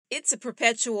It's a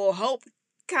perpetual hope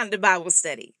kind of Bible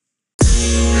study.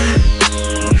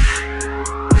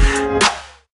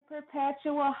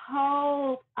 Perpetual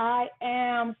hope. I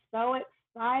am so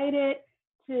excited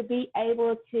to be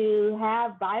able to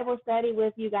have Bible study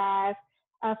with you guys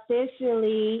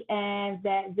officially, and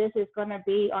that this is going to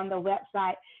be on the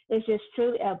website. It's just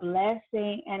truly a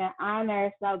blessing and an honor.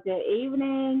 So, good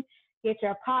evening. Get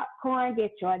your popcorn,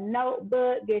 get your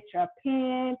notebook, get your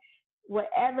pen,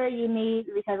 whatever you need,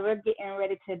 because we're getting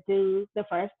ready to do the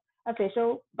first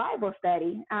official Bible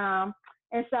study. And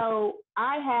so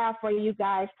I have for you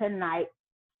guys tonight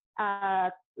a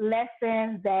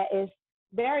lesson that is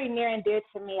very near and dear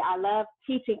to me. I love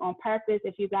teaching on purpose.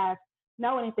 If you guys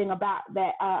know anything about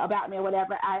that, about me or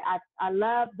whatever, I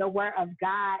love the Word of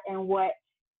God and what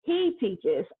He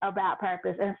teaches about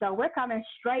purpose. And so we're coming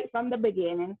straight from the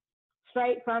beginning,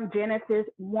 straight from Genesis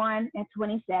 1 and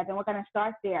 27. We're going to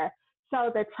start there. So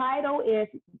the title is,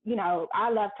 I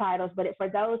love titles, but for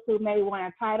those who may want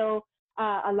a title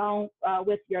along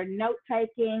with your note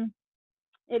taking,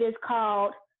 it is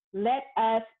called Let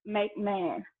Us Make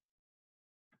Man.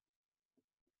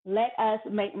 Let Us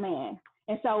Make Man.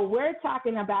 And so we're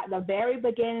talking about the very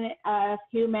beginning of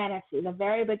humanity, the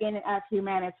very beginning of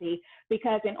humanity,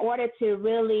 because in order to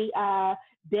really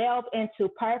delve into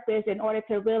purpose, in order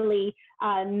to really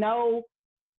know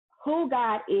who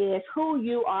God is, who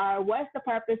you are, what's the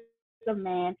purpose of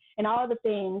man, and all the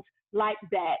things like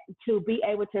that, to be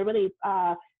able to really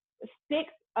stick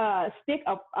a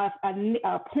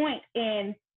point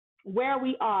in where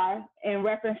we are in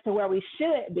reference to where we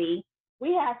should be,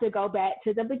 we have to go back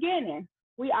to the beginning.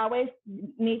 We always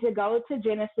need to go to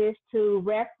Genesis to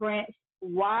reference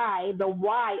why, the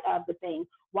why of the thing.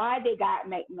 Why did God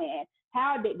make man?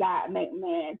 How did God make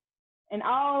man? And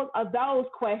all of those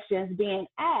questions being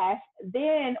asked,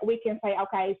 then we can say,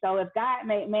 okay, so if God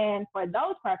made man for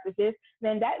those purposes,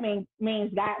 then that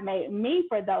means God made me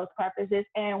for those purposes,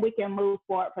 and we can move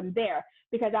forward from there.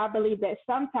 Because I believe that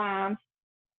sometimes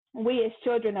we as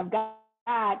children of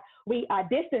God, we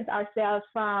distance ourselves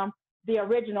from the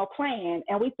original plan,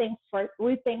 and we think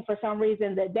for some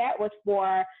reason that was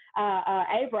for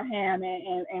Abraham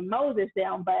and Moses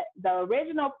them, but the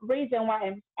original reason why,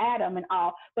 and Adam and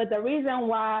all, but the reason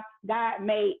why God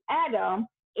made Adam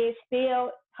is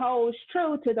still holds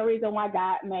true to the reason why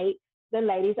God made the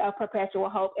ladies of Perpetual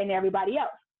Hope and everybody else.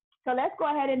 So let's go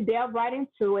ahead and delve right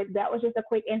into it. That was just a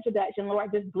quick introduction.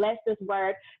 Lord, just bless this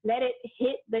word. Let it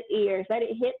hit the ears. Let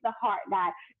it hit the heart,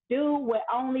 God. Do what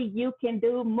only you can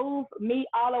do. Move me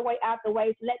all the way out the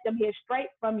way. Let them hear straight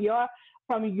from your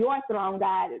throne,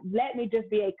 God. Let me just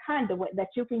be a conduit that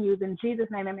you can use in Jesus'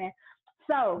 name, amen.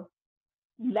 So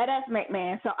let us make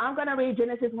man. So I'm going to read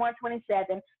Genesis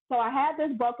 1:27. So I have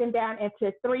this broken down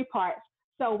into three parts.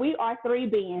 So we are three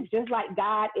beings, just like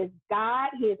God is God.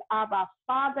 He is Abba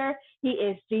Father. He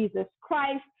is Jesus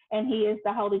Christ, and He is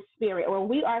the Holy Spirit. Well,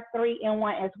 we are three in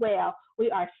one as well.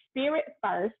 We are spirit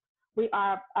first. We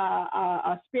are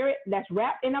a spirit that's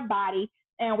wrapped in a body,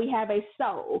 and we have a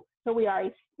soul. So we are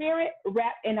a spirit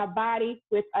wrapped in a body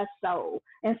with a soul.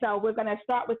 And so we're going to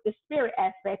start with the spirit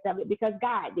aspect of it because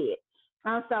God did.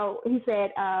 So He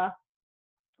said,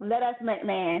 let us make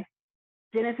man.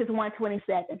 Genesis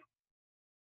 1:27.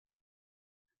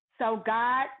 So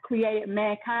God created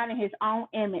mankind in His own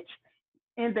image.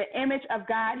 In the image of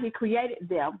God, He created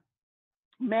them.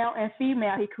 Male and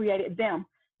female, He created them.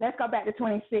 Let's go back to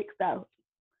 26, though,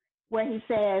 where He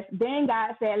says, then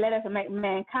God said, let us make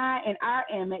mankind in our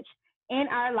image, in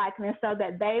our likeness, so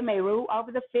that they may rule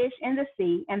over the fish in the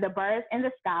sea and the birds in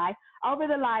the sky, over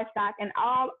the livestock and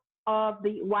all of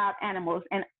the wild animals,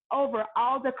 and over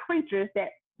all the creatures that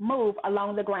move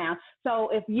along the ground. So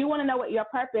if you want to know what your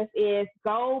purpose is,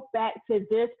 go back to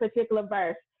this particular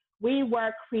verse. We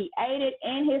were created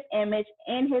in His image,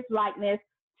 in His likeness,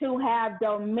 to have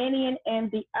dominion in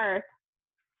the earth.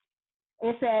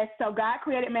 It says, so God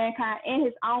created mankind in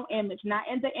His own image, not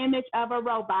in the image of a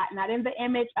robot, not in the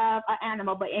image of an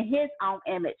animal, but in His own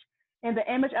image. In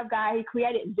the image of God, He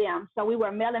created them. So we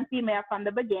were male and female from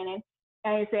the beginning.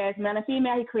 And it says, male and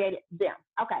female, He created them.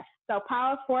 Okay, so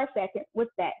pause for a second with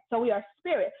that. So we are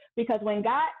spirit, because when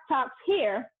God talks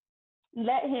here,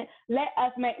 let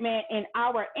us make man in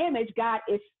our image. God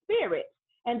is spirit,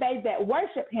 and they that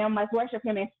worship Him must worship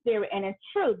Him in spirit and in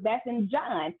truth. That's in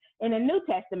John in the New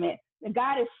Testament.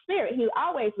 God is spirit. He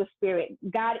always was spirit.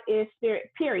 God is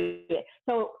spirit, period.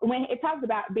 So when it talks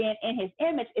about being in His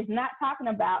image, it's not talking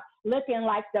about looking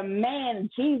like the man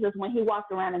Jesus when He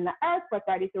walked around in the earth for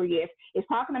 33 years. It's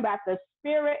talking about the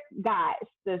spirit God,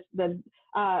 the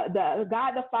God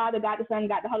the Father, God the Son,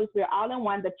 God the Holy Spirit, all in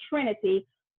one. The Trinity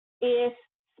is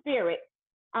spirit.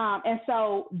 And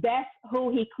so that's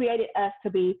who he created us to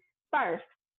be first.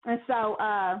 And so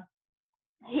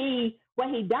what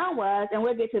he done was, and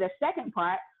we'll get to the second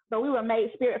part, but we were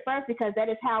made spirit first because that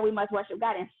is how we must worship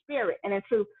God, in spirit and in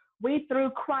truth. We through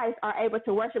Christ are able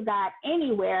to worship God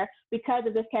anywhere because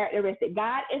of this characteristic.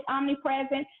 God is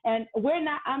omnipresent, and we're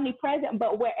not omnipresent,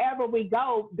 but wherever we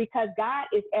go, because God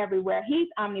is everywhere, he's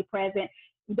omnipresent.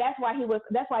 That's why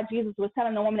Jesus was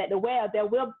telling the woman at the well, there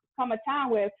will come a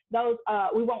time where those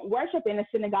we won't worship in the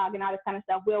synagogue and all this kind of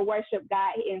stuff. We'll worship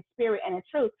God in spirit and in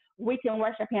truth. We can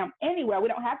worship him anywhere. We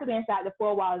don't have to be inside the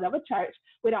four walls of a church.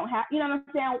 We don't have, you know what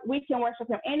I'm saying? We can worship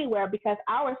him anywhere because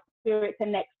our spirit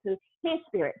connects to his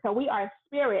spirit. So we are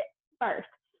spirit first.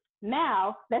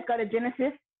 Now, let's go to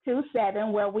Genesis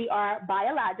 2:7, where we are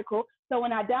biological. So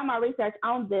when I done my research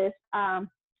on this,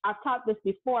 I've taught this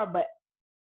before, but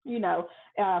you know,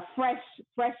 fresh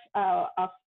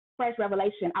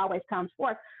revelation always comes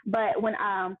forth. But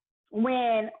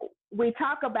when we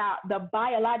talk about the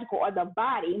biological or the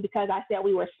body, because I said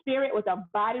we were spirit with a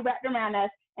body wrapped around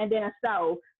us and then a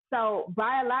soul. So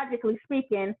biologically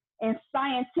speaking, in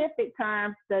scientific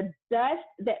terms, the dust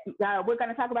that we're going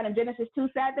to talk about in Genesis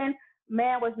 2:7,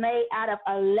 man was made out of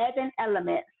 11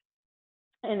 elements.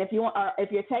 And if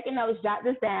you're taking notes, jot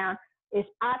this down. It's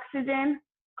oxygen,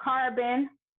 carbon,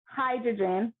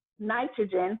 hydrogen,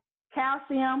 nitrogen,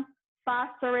 calcium,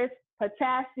 phosphorus,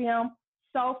 potassium,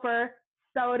 sulfur,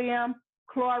 sodium,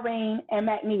 chlorine, and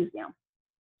magnesium.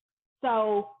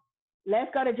 So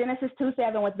let's go to Genesis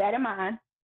 2:7 with that in mind.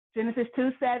 Genesis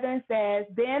 2:7 says,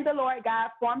 then the Lord God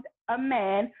formed a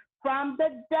man from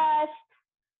the dust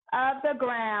of the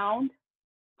ground.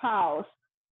 Pause.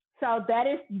 So that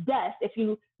is dust. If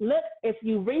you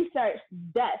research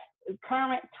dust,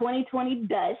 current 2020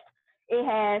 dust, it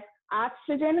has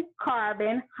oxygen,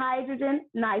 carbon, hydrogen,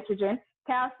 nitrogen,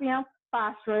 calcium,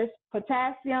 phosphorus,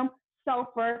 potassium,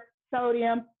 sulfur,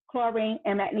 sodium, chlorine,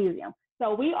 and magnesium.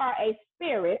 So we are a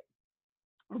spirit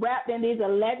wrapped in these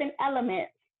 11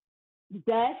 elements: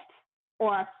 dust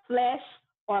or flesh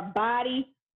or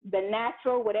body, the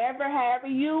natural, whatever, however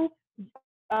you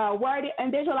word it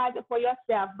and visualize it for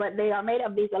yourself, but they are made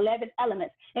of these 11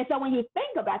 elements. And so when you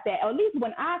think about that, or at least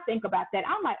when I think about that,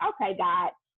 I'm like, okay,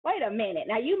 God, wait a minute.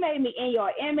 Now you made me in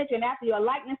your image and after your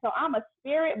likeness, so I'm a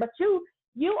spirit, but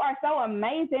you are so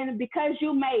amazing because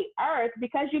you made earth,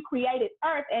 because you created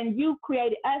earth, and you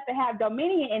created us to have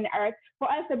dominion in the earth, for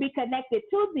us to be connected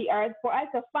to the earth, for us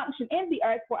to function in the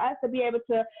earth, for us to be able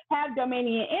to have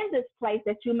dominion in this place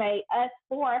that you made us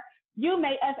for. You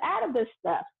made us out of this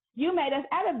stuff. You made us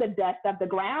out of the dust of the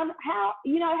ground. How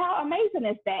amazing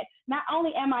is that? Not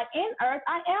only am I in earth,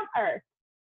 I am earth.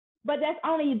 But that's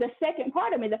only the second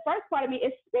part of me. The first part of me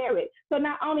is spirit. So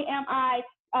not only am I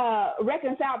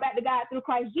reconciled back to God through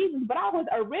Christ Jesus, but I was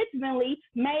originally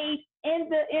made in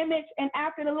the image and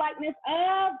after the likeness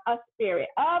of a spirit,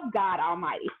 of God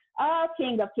Almighty, of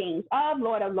King of Kings, of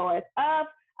Lord of Lords, of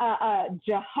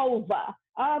Jehovah,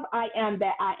 of I am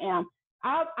that I am.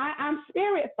 I'm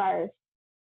spirit first.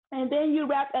 And then you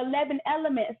wrap 11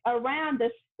 elements around the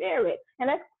spirit. And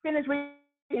let's finish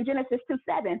reading Genesis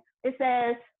 2:7. It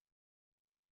says,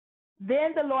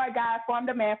 then the Lord God formed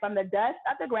a man from the dust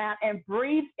of the ground and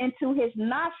breathed into his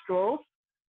nostrils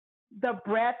the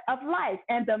breath of life.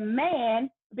 And the man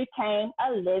became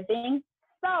a living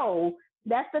soul.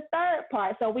 That's the third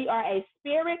part. So we are a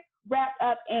spirit wrapped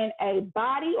up in a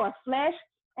body or flesh,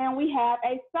 and we have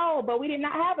a soul, but we did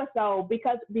not have a soul,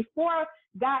 because before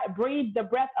God breathed the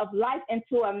breath of life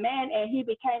into a man and he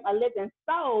became a living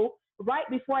soul, right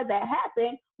before that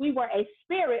happened, we were a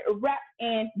spirit wrapped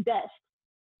in dust.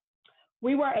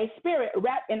 We were a spirit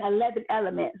wrapped in 11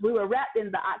 elements. We were wrapped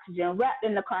in the oxygen, wrapped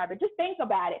in the carbon. Just think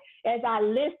about it. As I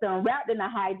list them, wrapped in the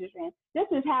hydrogen. This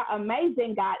is how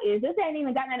amazing God is. This ain't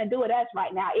even got nothing to do with us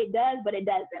right now. It does, but it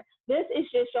doesn't. This is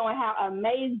just showing how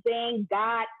amazing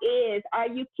God is. Are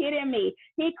you kidding me?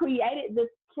 He created this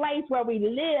place where we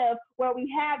live, where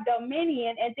we have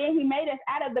dominion, and then he made us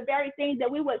out of the very things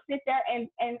that we would sit there and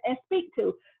speak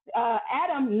to.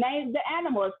 Adam named the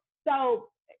animals. So,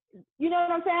 you know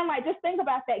what I'm saying? Like, just think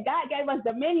about that. God gave us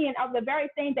dominion of the very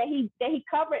thing that he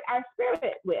covered our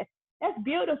spirit with. That's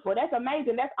beautiful. That's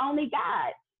amazing. That's only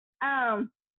God.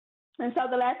 And so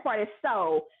the last part is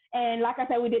soul. And like I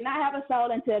said, we did not have a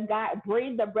soul until God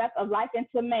breathed the breath of life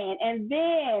into man. And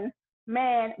then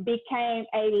man became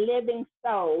a living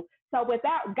soul. So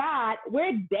without God,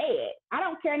 we're dead. I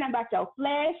don't care nothing about your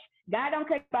flesh. God don't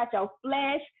care about your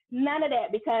flesh. None of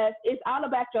that, because it's all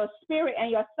about your spirit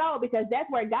and your soul, because that's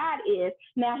where God is.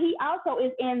 Now, he also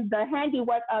is in the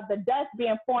handiwork of the dust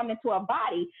being formed into a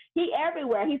body. He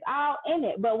everywhere. He's all in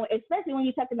it. But especially when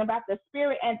you're talking about the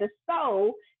spirit and the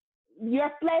soul,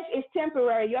 your flesh is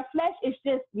temporary. Your flesh is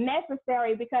just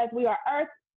necessary because we are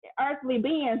earthly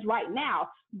beings right now.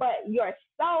 But your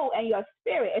soul and your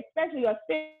spirit, especially your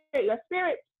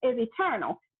spirit is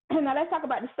eternal. Now let's talk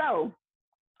about the soul.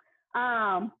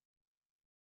 Um,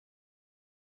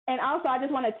 and also, I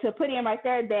just wanted to put in right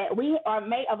there that we are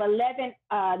made of 11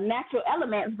 natural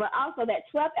elements, but also that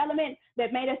 12th element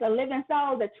that made us a living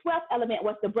soul, the 12th element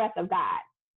was the breath of God.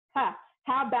 Huh.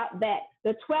 How about that?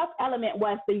 The 12th element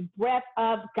was the breath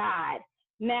of God.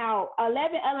 Now,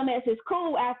 11 elements is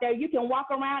cool out there. You can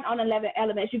walk around on 11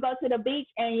 elements. You go to the beach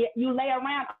and you lay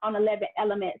around on 11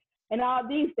 elements and all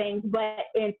these things. But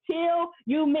until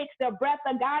you mix the breath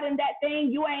of God in that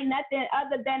thing, you ain't nothing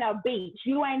other than a beach.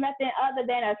 You ain't nothing other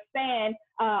than a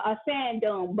sand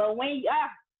dune. But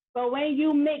when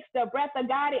you mix the breath of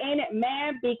God in it,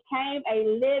 man became a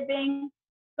living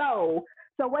soul.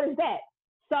 So what is that?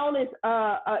 Soul is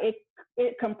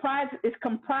it's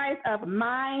comprised of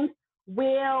mind,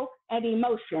 will, and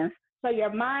emotions. So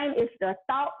your mind is the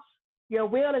thoughts, your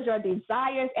will is your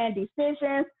desires and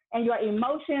decisions, and your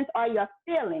emotions are your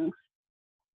feelings.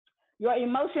 Your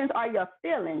emotions are your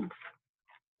feelings.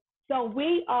 So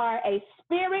we are a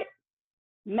spirit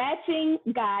matching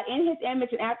God in his image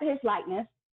and after his likeness,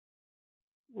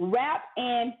 wrapped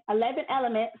in 11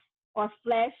 elements, or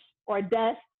flesh, or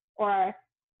dust, or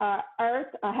earth,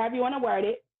 or however you want to word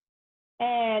it.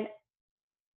 And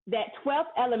that 12th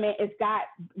element is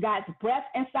God's breath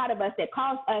inside of us that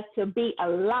caused us to be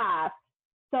alive.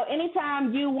 So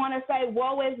anytime you want to say,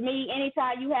 woe is me,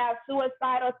 anytime you have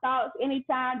suicidal thoughts,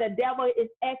 anytime the devil is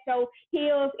at your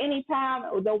heels,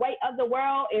 anytime the weight of the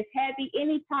world is heavy,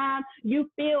 anytime you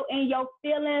feel in your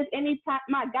feelings, anytime,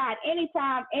 my God,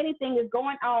 anytime anything is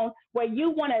going on where you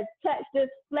want to touch this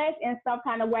flesh in some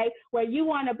kind of way, where you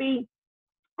want to be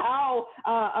a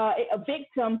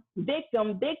victim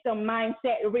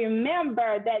mindset.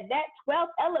 Remember that 12th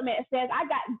element says, I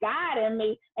got God in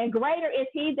me, and greater is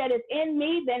he that is in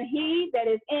me than he that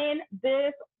is in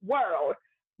this world.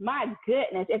 My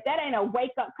goodness, if that ain't a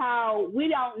wake-up call, we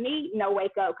don't need no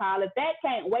wake-up call. If that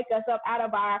can't wake us up out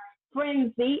of our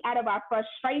frenzy, out of our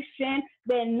frustration,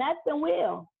 then nothing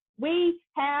will. We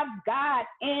have God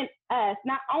in us.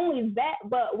 Not only that,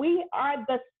 but we have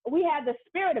the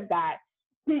Spirit of God.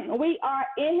 We are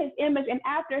in his image and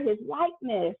after his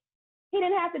likeness. He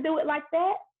didn't have to do it like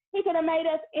that. He could have made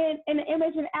us in the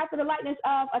image and after the likeness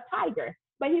of a tiger,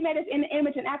 but he made us in the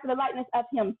image and after the likeness of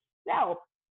himself.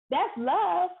 That's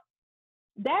love.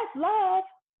 That's love.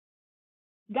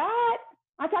 God,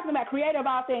 I'm talking about creator of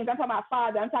all things. I'm talking about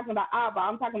Father. I'm talking about Abba.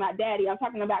 I'm talking about Daddy. I'm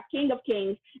talking about King of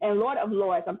Kings and Lord of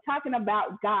Lords. I'm talking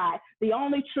about God, the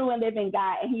only true and living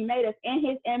God. And he made us in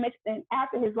his image and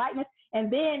after his likeness.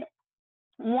 And then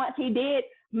once he did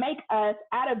make us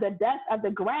out of the dust of the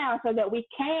ground so that we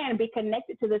can be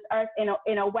connected to this earth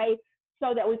in a way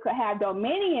so that we could have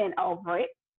dominion over it,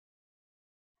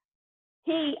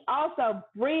 he also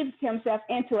breathed himself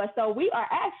into us. So we are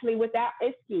actually without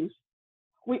excuse.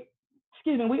 We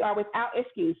are without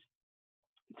excuse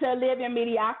to live in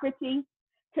mediocrity,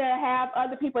 to have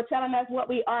other people telling us what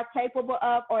we are capable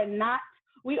of or not.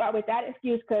 We are without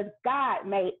excuse because God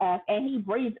made us and he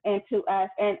breathes into us.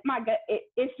 And my God,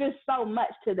 it's just so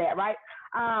much to that, right?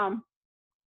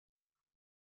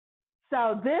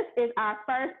 So this is our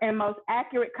first and most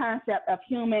accurate concept of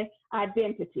human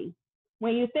identity.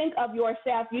 When you think of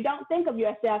yourself, you don't think of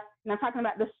yourself, and I'm talking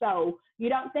about the soul, you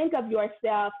don't think of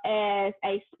yourself as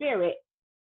a spirit,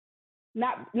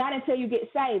 not until you get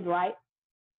saved, right?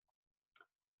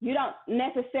 You don't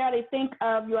necessarily think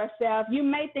of yourself. You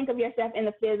may think of yourself in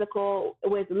the physical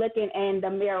with looking in the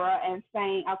mirror and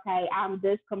saying, okay, I'm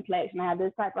this complexion, I have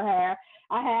this type of hair,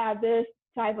 I have this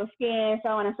type of skin, so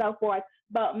on and so forth.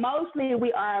 But mostly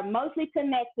we are mostly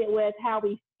connected with how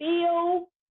we feel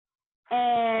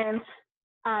and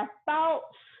our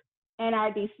thoughts and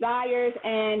our desires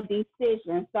and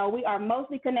decisions. So we are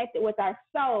mostly connected with our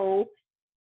soul.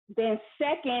 Then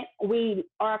second, we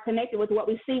are connected with what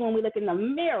we see when we look in the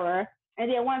mirror. And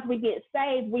then once we get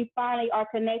saved, we finally are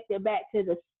connected back to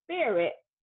the spirit.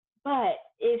 But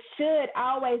it should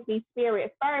always be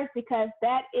spirit first, because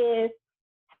that is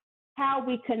how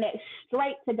we connect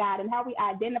straight to God and how we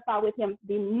identify with him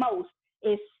the most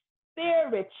is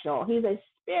spiritual. He's a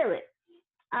spirit.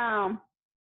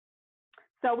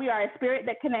 So we are a spirit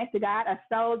that connects to God, a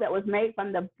soul that was made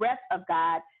from the breath of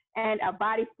God, and a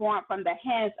body formed from the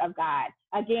hands of God.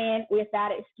 Again,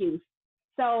 without excuse.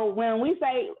 So when we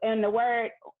say in the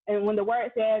word, and when the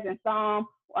word says in Psalm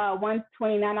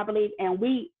 129, I believe, and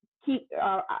we keep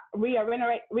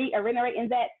reiterating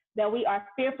that we are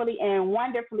fearfully and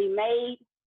wonderfully made,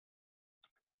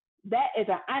 that is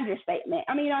an understatement.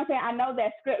 I mean, you know what I'm saying? I know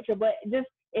that scripture, but just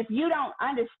if you don't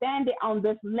understand it on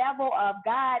this level of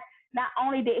God, not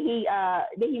only did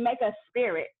he make a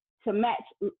spirit to match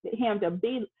him, to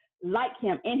be like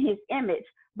him in his image,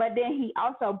 but then he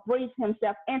also breathed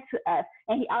himself into us,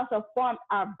 and he also formed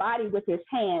our body with his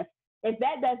hands. If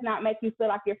that does not make you feel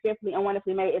like you're fearfully and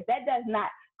wonderfully made, if that does not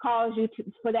cause you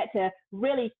for that to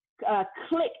really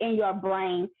click in your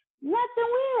brain, nothing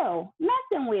will.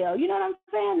 Nothing will. You know what I'm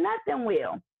saying? Nothing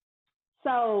will.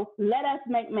 So let us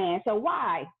make man. So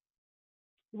why?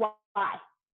 Why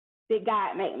did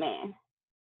God make man?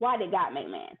 Why did God make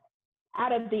man?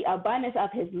 Out of the abundance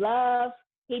of his love,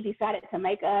 he decided to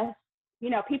make us. You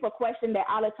know, people question that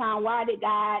all the time. Why did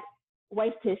God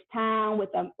waste his time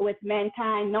with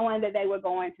mankind, knowing that they were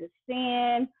going to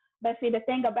sin? But see, the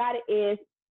thing about it is,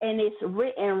 and it's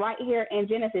written right here in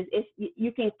Genesis,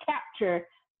 you can capture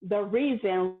the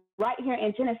reason right here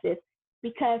in Genesis,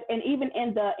 because, and even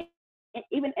in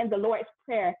the Lord's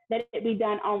Prayer, let it be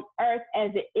done on earth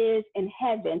as it is in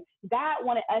heaven. God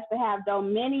wanted us to have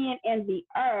dominion in the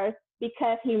earth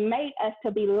because he made us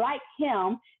to be like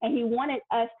him, and he wanted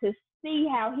us to see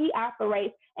how he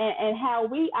operates and how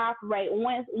we operate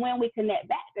when we connect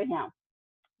back to him.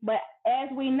 But as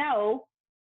we know,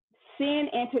 sin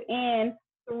entered in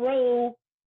through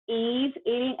Eve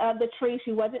eating of the tree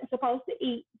she wasn't supposed to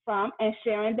eat from, and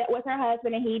sharing that with her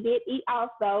husband, and he did eat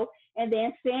also, and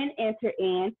then sin entered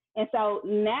in. And so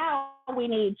now we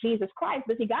need Jesus Christ.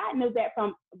 But see, God knew that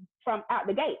from out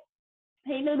the gate.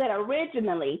 He knew that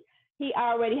originally he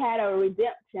already had a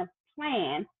redemption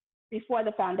plan before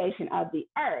the foundation of the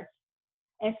earth.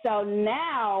 And so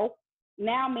now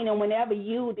meaning whenever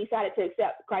you decided to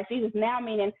accept Christ Jesus, now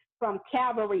meaning from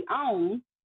Calvary on,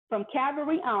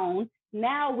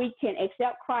 now we can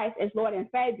accept Christ as Lord and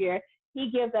Savior. He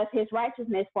gives us his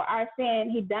righteousness for our sin.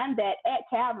 He done that at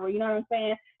Calvary, you know what I'm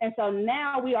saying? And so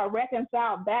now we are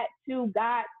reconciled back to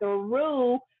God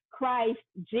through Christ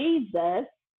Jesus.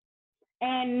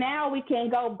 And now we can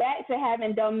go back to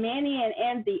having dominion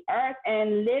in the earth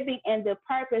and living in the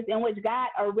purpose in which God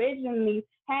originally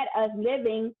had us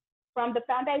living from the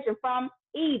foundation, from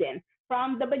Eden,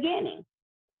 from the beginning.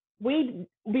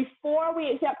 Before we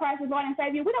accept Christ as Lord and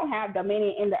Savior, we don't have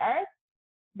dominion in the earth.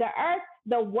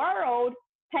 The world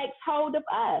takes hold of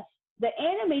us. The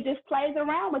enemy just plays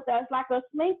around with us like a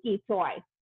slinky toy.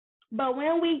 But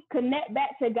when we connect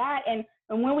back to God and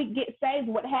when we get saved,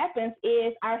 what happens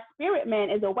is our spirit man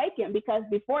is awakened, because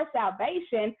before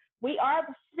salvation, we are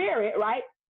the spirit, right?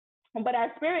 But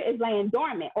our spirit is laying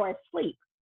dormant or asleep.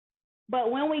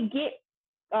 But when we get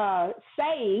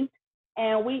saved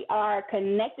and we are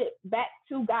connected back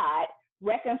to God,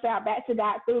 reconciled back to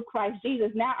God through Christ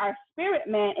Jesus, now our spirit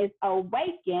man is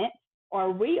awakened,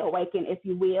 or reawakened, if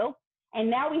you will. And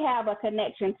now we have a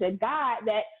connection to God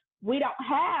that we don't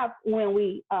have when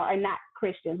we are not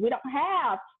Christians. We don't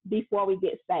have before we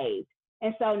get saved.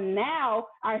 And so now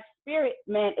our spirit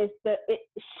man it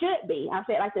should be, I'll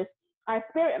say it like this, our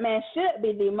spirit man should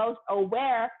be the most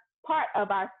aware part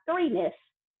of our threeness,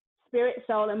 spirit,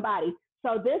 soul, and body.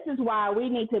 So this is why we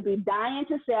need to be dying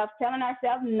to self, telling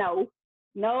ourselves no,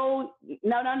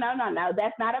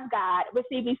 that's not of God. But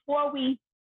see, before we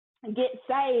get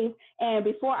saved and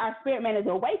before our spirit man is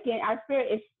awakened, our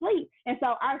spirit is asleep. And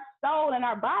so our soul and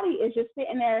our body is just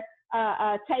sitting there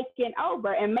taking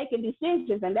over and making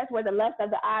decisions. And that's where the lust of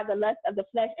the eye, the lust of the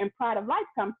flesh, and pride of life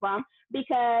come from,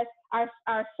 because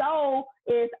our soul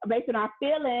is based on our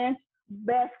feelings,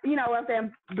 based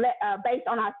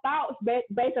on our thoughts,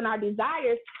 based on our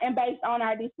desires, and based on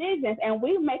our decisions. And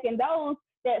we're making those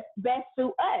that best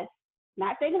suit us,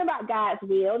 not thinking about God's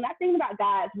will, not thinking about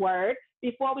God's word.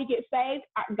 Before we get saved,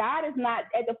 God is not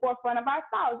at the forefront of our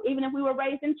thoughts, even if we were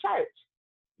raised in church.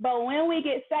 But when we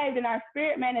get saved and our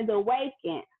spirit man is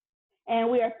awakened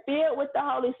and we are filled with the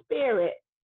Holy Spirit,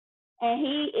 and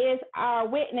he is our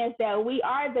witness that we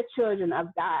are the children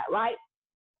of God, right?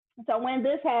 So when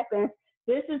this happens,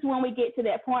 this is when we get to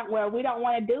that point where we don't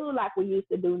want to do like we used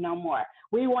to do no more.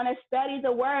 We want to study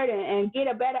the word and get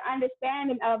a better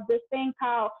understanding of this thing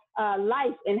called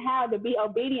life, and how to be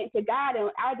obedient to God, and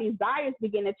our desires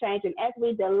begin to change. And as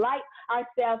we delight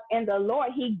ourselves in the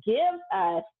Lord, he gives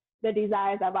us the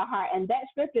desires of our heart. And that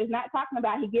scripture is not talking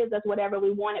about he gives us whatever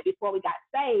we wanted before we got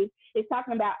saved. It's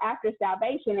talking about after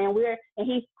salvation, and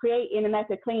he's creating in us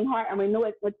a clean heart and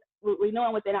renewing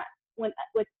within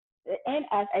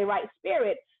us a right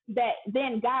spirit, that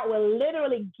then God will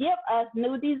literally give us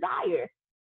new desires.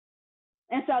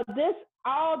 And so this,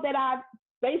 all that I've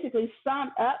basically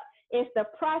summed up, is the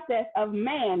process of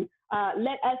man.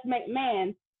 Let us make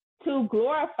man to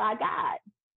glorify God.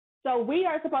 So we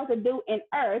are supposed to do in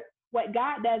earth what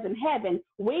God does in heaven.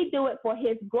 We do it for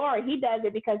his glory. He does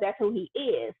it because that's who he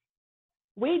is.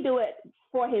 We do it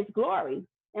for his glory.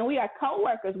 And we are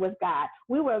co-workers with God.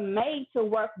 We were made to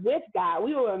work with God.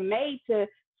 We were made to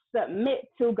submit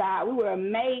to God. We were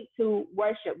made to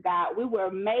worship God. We were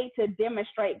made to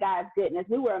demonstrate God's goodness.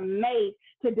 We were made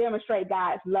to demonstrate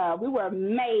God's love. We were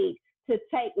made to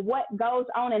take what goes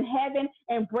on in heaven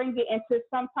and bring it into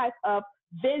some type of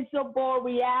visible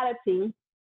reality,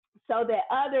 so that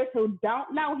others who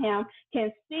don't know him can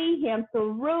see him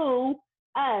through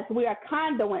us. We are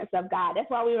conduits of God. That's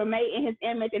why we were made in his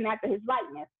image and after his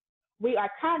likeness. We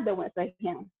are conduits of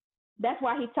him. That's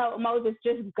why he told Moses,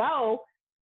 just go,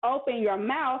 open your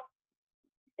mouth,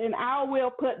 and I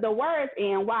will put the words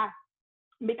in. Why?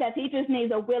 Because he just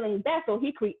needs a willing vessel.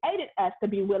 He created us to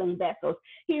be willing vessels.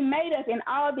 He made us in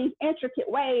all these intricate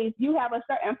ways. You have a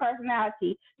certain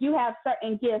personality. You have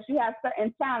certain gifts. You have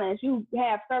certain talents. You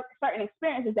have certain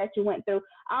experiences that you went through.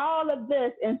 All of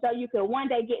this, and so you can one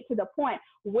day get to the point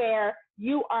where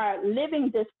you are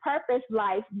living this purpose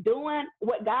life, doing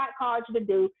what God called you to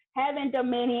do, having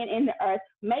dominion in the earth,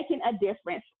 making a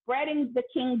difference, spreading the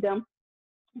kingdom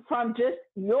from just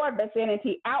your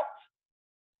vicinity out,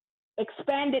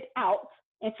 expanded out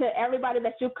into everybody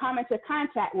that you come into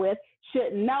contact with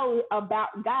should know about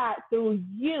God through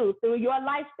you, through your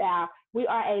lifestyle. We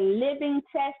are a living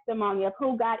testimony of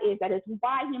who God is. That is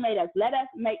why he made us. Let us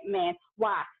make man.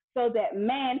 Why? So that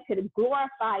man could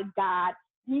glorify God.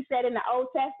 He said in the Old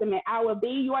Testament, I will be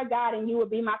your God and you will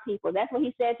be my people. That's what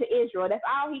he said to Israel. That's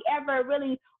all he ever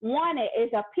really wanted,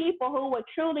 is a people who would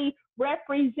truly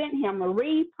represent him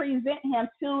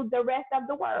to the rest of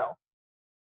the world.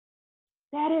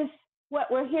 That is what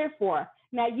we're here for.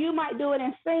 Now, you might do it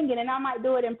in singing, and I might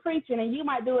do it in preaching, and you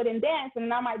might do it in dancing,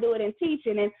 and I might do it in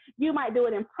teaching, and you might do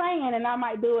it in praying, and I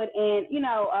might do it in,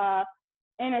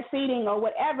 interceding or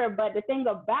whatever. But the thing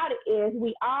about it is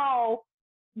we all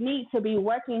need to be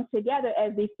working together,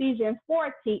 as Ephesians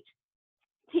 4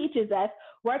 teaches us,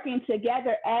 working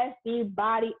together as the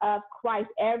body of Christ,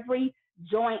 every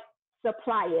joint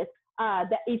supplies.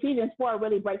 The Ephesians 4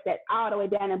 really breaks that all the way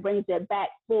down and brings it back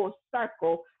full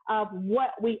circle of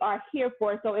what we are here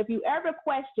for. So if you ever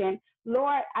question,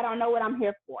 Lord, I don't know what I'm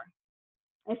here for.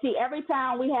 And see, every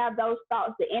time we have those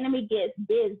thoughts, the enemy gets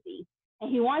busy.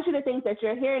 And he wants you to think that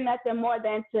you're here nothing more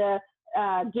than to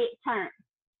get turned,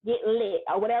 get lit,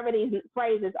 or whatever these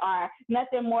phrases are,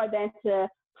 nothing more than to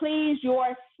please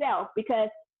yourself. Because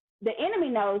the enemy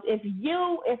knows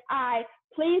if I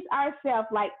please ourselves,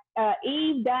 like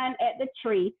Eve done at the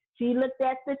tree. She looked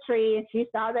at the tree and she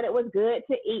saw that it was good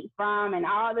to eat from and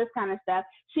all this kind of stuff.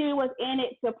 She was in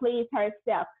it to please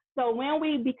herself. So when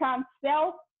we become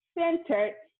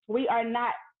self-centered, we are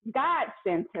not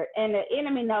God-centered. And the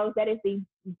enemy knows that it's the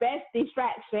best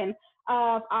distraction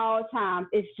of all time.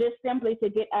 It's just simply to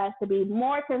get us to be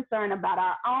more concerned about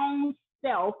our own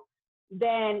self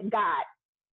than God.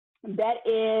 That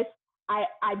is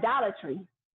idolatry.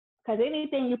 Because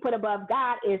anything you put above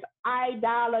God is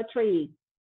idolatry.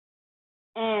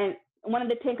 And one of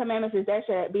the 10 commandments is there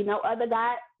should be no other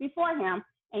God before him.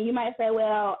 And you might say,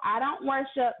 well, I don't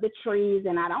worship the trees,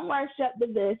 and I don't worship the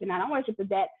this, and I don't worship the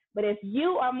that. But if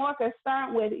you are more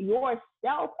concerned with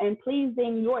yourself and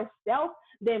pleasing yourself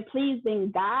than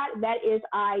pleasing God, that is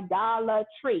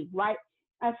idolatry, right?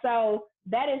 And so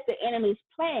that is the enemy's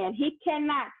plan. He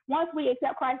cannot, once we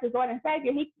accept Christ as Lord and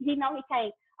Savior, he know he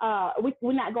can't,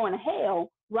 we're not going to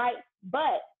hell, right?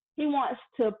 But he wants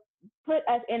to put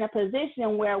us in a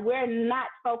position where we're not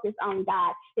focused on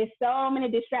God. There's so many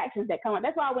distractions that come up.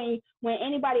 That's why when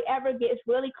anybody ever gets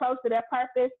really close to their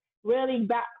purpose, really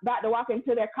about to walk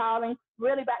into their calling,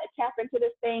 really about to tap into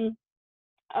this thing,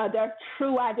 their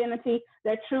true identity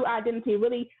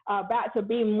really about to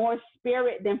be more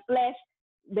spirit than flesh,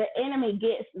 the enemy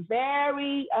gets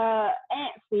very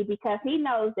antsy, because he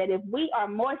knows that if we are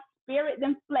more spirit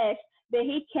than flesh, then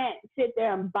he can't sit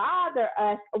there and bother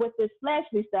us with this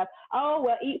fleshly stuff. Oh,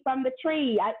 well, eat from the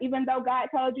tree, even though God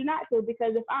told you not to,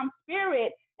 because if I'm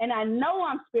spirit and I know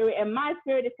I'm spirit and my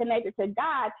spirit is connected to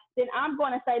God, then I'm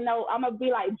going to say, no, I'm going to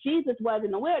be like Jesus was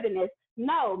in the wilderness.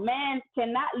 No, man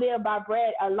cannot live by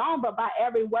bread alone, but by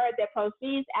every word that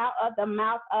proceeds out of the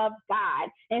mouth of God.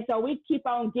 And so we keep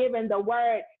on giving the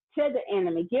word to the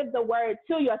enemy. Give the word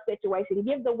to your situation.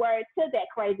 Give the word to that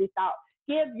crazy thought.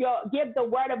 Give the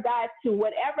word of God to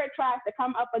whatever tries to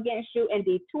come up against you and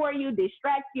detour you,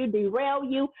 distract you, derail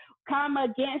you. Come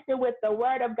against it with the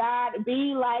word of God.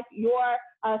 Be like your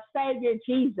Savior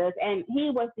Jesus. And he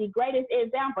was the greatest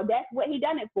example. That's what he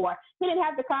done it for. He didn't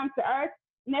have to come to earth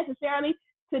necessarily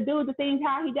to do the things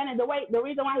how he done it. The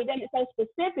reason why he done it so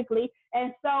specifically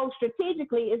and so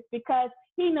strategically is because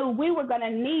he knew we were going to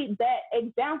need that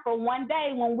example one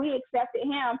day when we accepted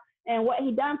him and what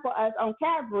he done for us on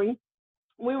Calvary.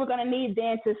 We were going to need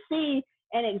then to see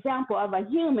an example of a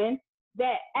human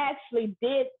that actually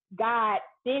did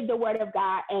the word of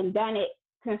God and done it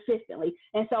consistently.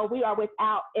 And so we are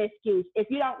without excuse. If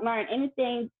you don't learn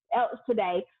anything else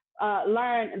today,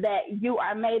 learn that you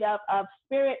are made up of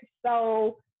spirit,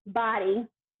 soul, body,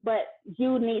 but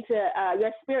you need to,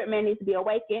 your spirit man needs to be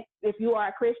awakened. If you are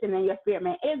a Christian, then your spirit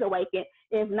man is awakened.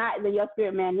 If not, then your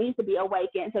spirit man needs to be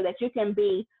awakened so that you can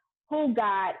be who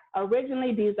God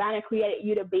originally designed and created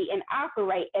you to be and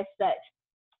operate as such,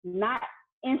 not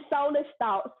in soulless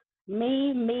thoughts,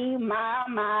 me, my,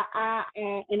 I,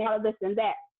 and all of this and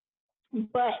that,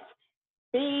 but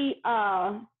be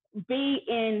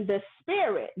in the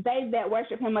spirit. They that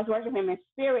worship him must worship him in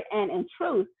spirit and in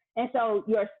truth. And so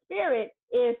your spirit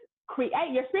was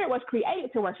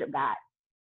created to worship God.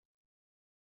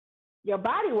 Your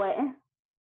body wasn't,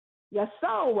 your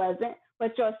soul wasn't,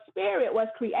 but your spirit was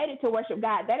created to worship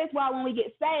God. That is why when we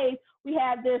get saved, we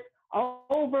have this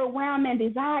overwhelming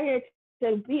desire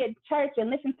to be at church and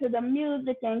listen to the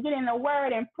music and get in the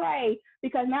word and pray,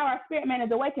 because now our spirit man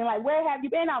is awakened. Like, where have you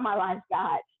been all my life,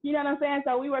 God? You know what I'm saying?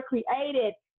 So we were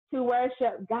created to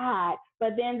worship God,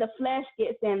 but then the flesh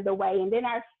gets in the way, and then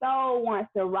our soul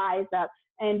wants to rise up.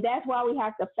 And that's why we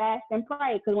have to fast and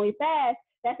pray, because when we fast,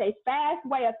 that's a fast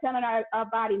way of telling our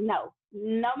body, no,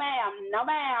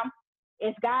 ma'am.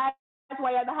 It's God's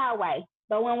way or the highway.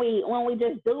 But when we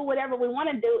just do whatever we want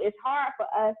to do, it's hard for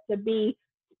us to be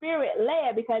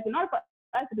spirit-led, because in order for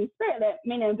us to be spirit-led,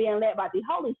 meaning being led by the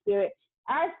Holy Spirit,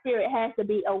 our spirit has to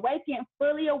be awakened,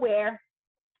 fully aware,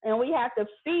 and we have to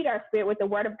feed our spirit with the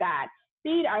word of God.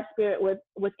 Feed our spirit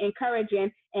with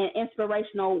encouraging and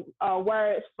inspirational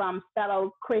words from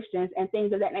fellow Christians and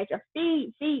things of that nature.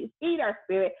 Feed our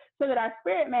spirit so that our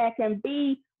spirit man can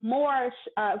be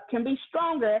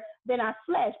stronger than our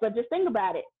flesh. But just think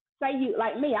about it. Say you,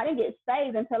 like me, I didn't get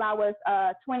saved until I was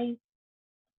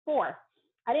 24.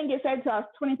 I didn't get saved until I was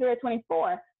 23 or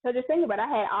 24. So just think about it.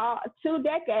 I had all 2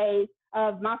 decades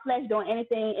of my flesh doing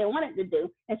anything it wanted to do.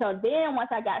 And so then once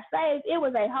I got saved, it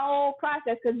was a whole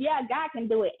process, because God can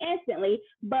do it instantly,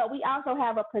 but we also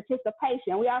have a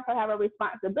participation. We also have a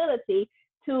responsibility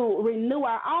to renew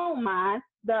our own minds.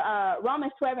 The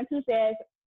Romans 12:2 says,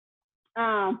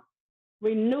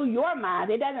 renew your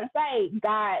mind. It doesn't say,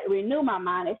 God, renew my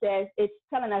mind. It says, it's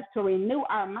telling us to renew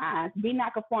our minds. Be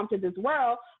not conformed to this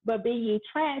world, but be ye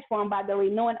transformed by the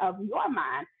renewing of your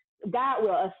mind. God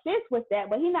will assist with that,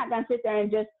 but he's not going to sit there and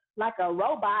just like a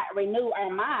robot renew our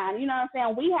mind. You know what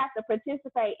I'm saying? We have to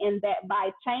participate in that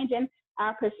by changing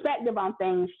our perspective on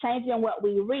things, changing what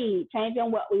we read,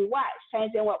 changing what we watch,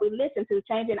 changing what we listen to,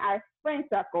 changing our friend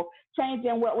circle,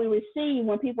 changing what we receive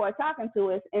when people are talking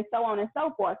to us, and so on and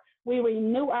so forth. We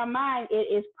renew our mind. It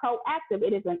is proactive.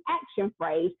 It is an action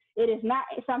phrase. It is not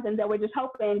something that we're just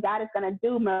hoping God is going to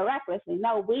do miraculously.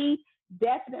 No, we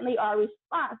definitely are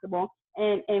responsible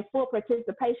and full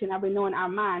participation of renewing our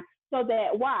mind. So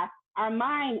that why? Our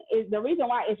mind is the reason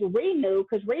why it's renewed,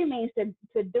 because re means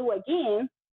to do again,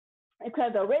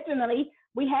 because originally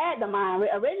we had the mind.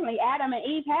 Originally, Adam and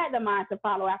Eve had the mind to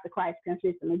follow after Christ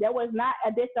consistently. There was not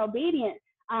a disobedient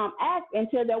act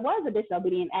until there was a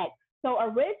disobedient act. So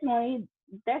originally,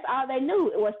 that's all they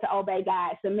knew, it was to obey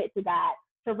God, submit to God,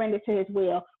 surrender to his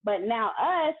will. But now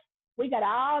us, we got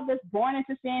all this born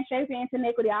into sin, shaped into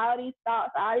iniquity, all these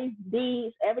thoughts, all these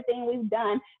deeds, everything we've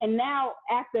done. And now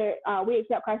after we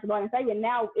accept Christ as Lord and Savior,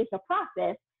 now it's a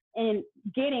process in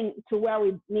getting to where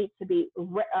we need to be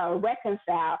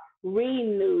reconciled,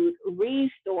 renewed,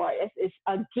 restored. It's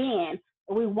again,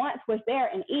 we once was there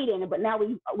in Eden, but now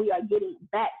we are getting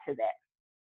back to that.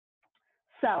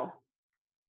 So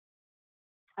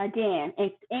again,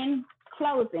 in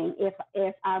closing,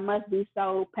 if I must be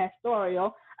so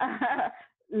pastoral,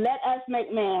 let us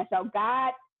make man. So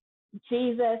God,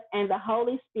 Jesus, and the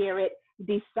Holy Spirit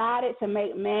decided to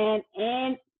make man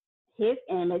in his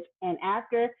image and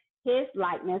after his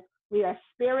likeness. We are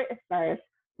spirit first.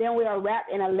 Then we are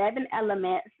wrapped in 11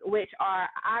 elements, which are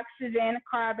oxygen,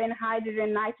 carbon,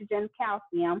 hydrogen, nitrogen,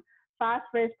 calcium,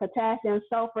 phosphorus, potassium,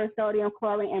 sulfur, sodium,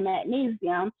 chlorine, and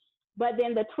magnesium. But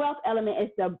then the 12th element is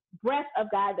the breath of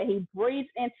God that he breathed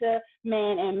into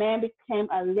man, and man became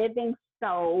a living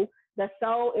soul. The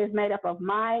soul is made up of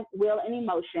mind, will, and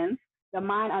emotions. The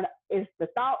mind is the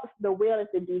thoughts, the will is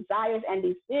the desires and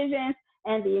decisions,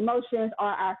 and the emotions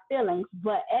are our feelings.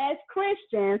 But as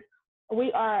Christians,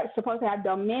 we are supposed to have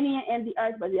dominion in the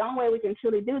earth, but the only way we can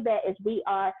truly do that is we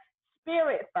are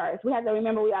spirit first. We have to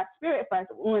remember we are spirit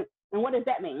first. And what does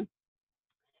that mean?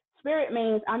 Spirit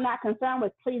means I'm not concerned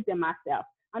with pleasing myself.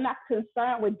 I'm not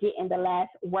concerned with getting the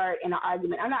last word in an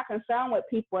argument. I'm not concerned with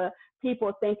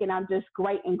people thinking I'm just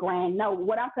great and grand. No,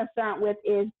 what I'm concerned with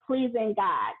is pleasing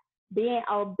God, being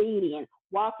obedient,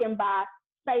 walking by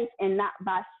faith and not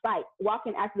by sight,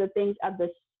 walking after the things of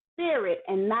the spirit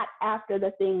and not after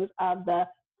the things of the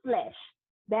flesh.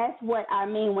 That's what I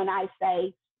mean when I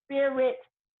say spirit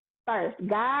first.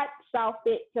 God saw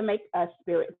fit to make us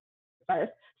spirit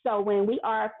first. So when we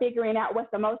are figuring out what's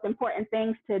the most important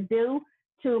things to do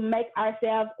to make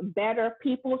ourselves better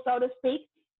people, so to speak,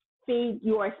 feed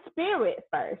your spirit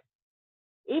first.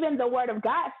 Even the word of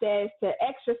God says to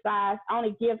exercise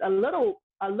only gives a little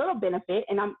benefit,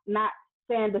 and I'm not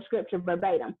saying the scripture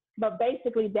verbatim, but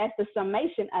basically that's the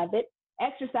summation of it.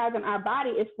 Exercising our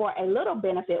body is for a little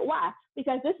benefit. Why?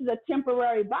 Because this is a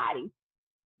temporary body.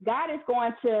 God is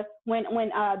going to, when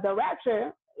the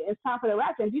rapture, it's time for the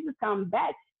rapture, and Jesus comes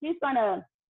back, he's going to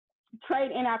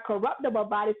trade in our corruptible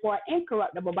body for an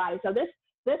incorruptible body. So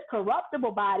this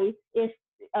corruptible body is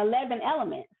 11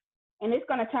 elements, and it's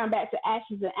going to turn back to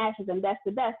ashes and dust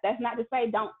to dust. That's not to say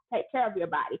don't take care of your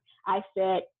body. I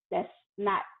said that's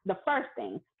not the first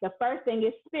thing. The first thing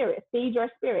is spirit. Feed your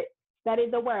spirit. Study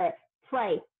the word.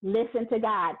 Pray. Listen to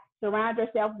God. Surround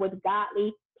yourself with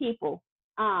godly people.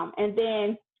 And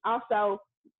then also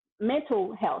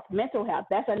mental health.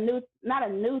 That's not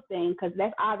a new thing, because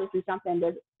that's obviously something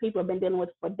that people have been dealing with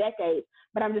for decades.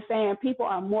 But I'm just saying people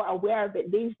are more aware of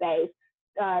it these days.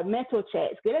 Mental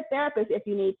checks. Get a therapist if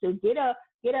you need to. Get a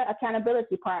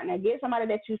accountability partner. Get somebody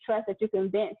that you trust that you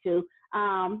can vent to.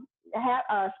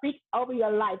 Speak over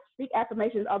your life. Speak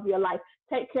affirmations over your life.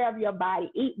 Take care of your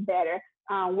body. Eat better.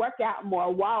 Work out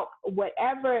more. Walk.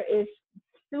 Whatever is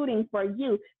suiting for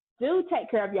you. Do take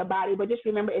care of your body, but just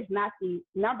remember it's not the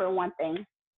number one thing.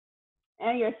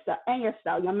 And your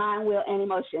soul, your mind, will, and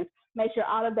emotions. Make sure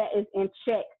all of that is in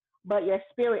check, but your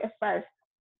spirit first,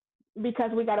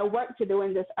 because we got a work to do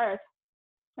in this earth,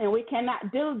 and we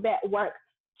cannot do that work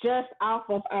just off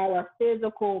of our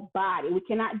physical body. We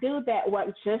cannot do that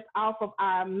work just off of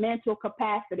our mental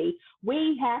capacity.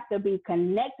 We have to be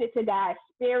connected to God,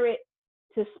 spirit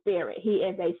to spirit. He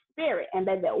is a spirit, and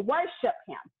they that worship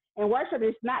him. And worship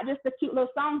is not just the cute little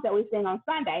songs that we sing on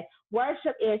Sunday.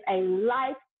 Worship is a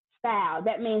lifestyle.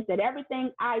 That means that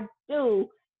everything I do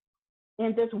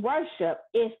in this worship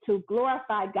is to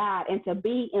glorify God and to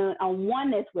be in a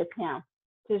oneness with him,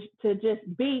 to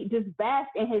just bask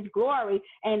in his glory.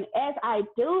 And as I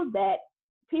do that,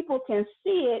 people can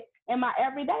see it in my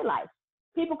everyday life.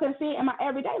 People can see it in my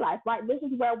everyday life. Right? This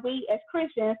is where we as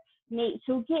Christians need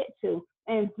to get to.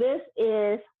 And this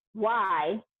is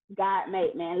why God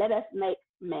made man. Let us make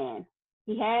man.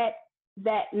 He had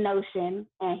that notion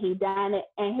and he done it.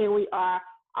 And here we are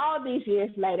all these years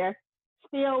later,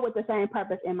 still with the same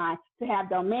purpose in mind, to have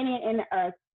dominion in the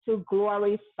earth, to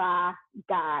glorify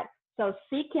God. So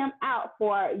seek him out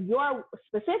for your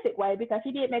specific way, because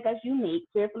he did make us unique,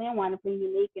 fearfully and wonderfully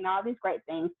unique, and all these great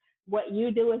things. What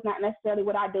you do is not necessarily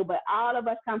what I do, but all of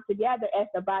us come together as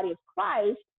the body of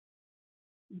Christ,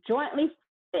 jointly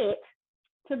fit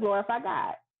to glorify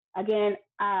God. Again,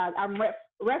 I'm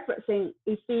referencing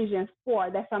Ephesians 4.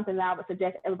 That's something that I would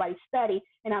suggest everybody study,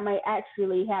 and I may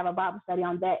actually have a Bible study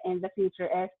on that in the future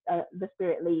as the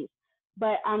Spirit leads.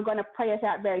 But I'm going to pray us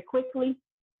out very quickly.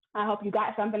 I hope you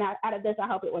got something out of this. I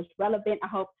hope it was relevant. I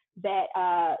hope that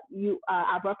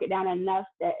I broke it down enough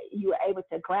that you were able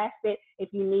to grasp it.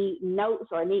 If you need notes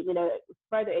or need me to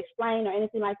further explain or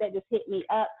anything like that, just hit me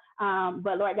up.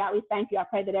 But Lord God, we thank you. I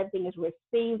pray that everything is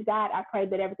received, God. I pray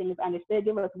that everything is understood.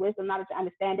 Give us wisdom, knowledge, and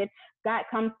understanding. God,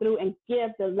 come through and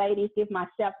give the ladies, give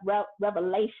myself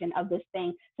revelation of this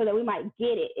thing so that we might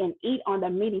get it and eat on the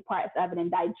meaty parts of it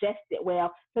and digest it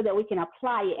well so that we can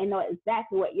apply it and know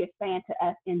exactly what you're saying to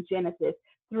us in Genesis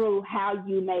through how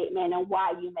you made man and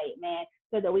why you made man,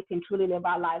 so that we can truly live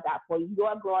our lives out for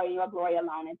your glory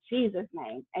alone. In Jesus'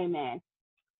 name, amen.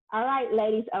 All right,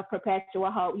 ladies of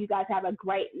Perpetual Hope, you guys have a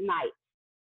great night.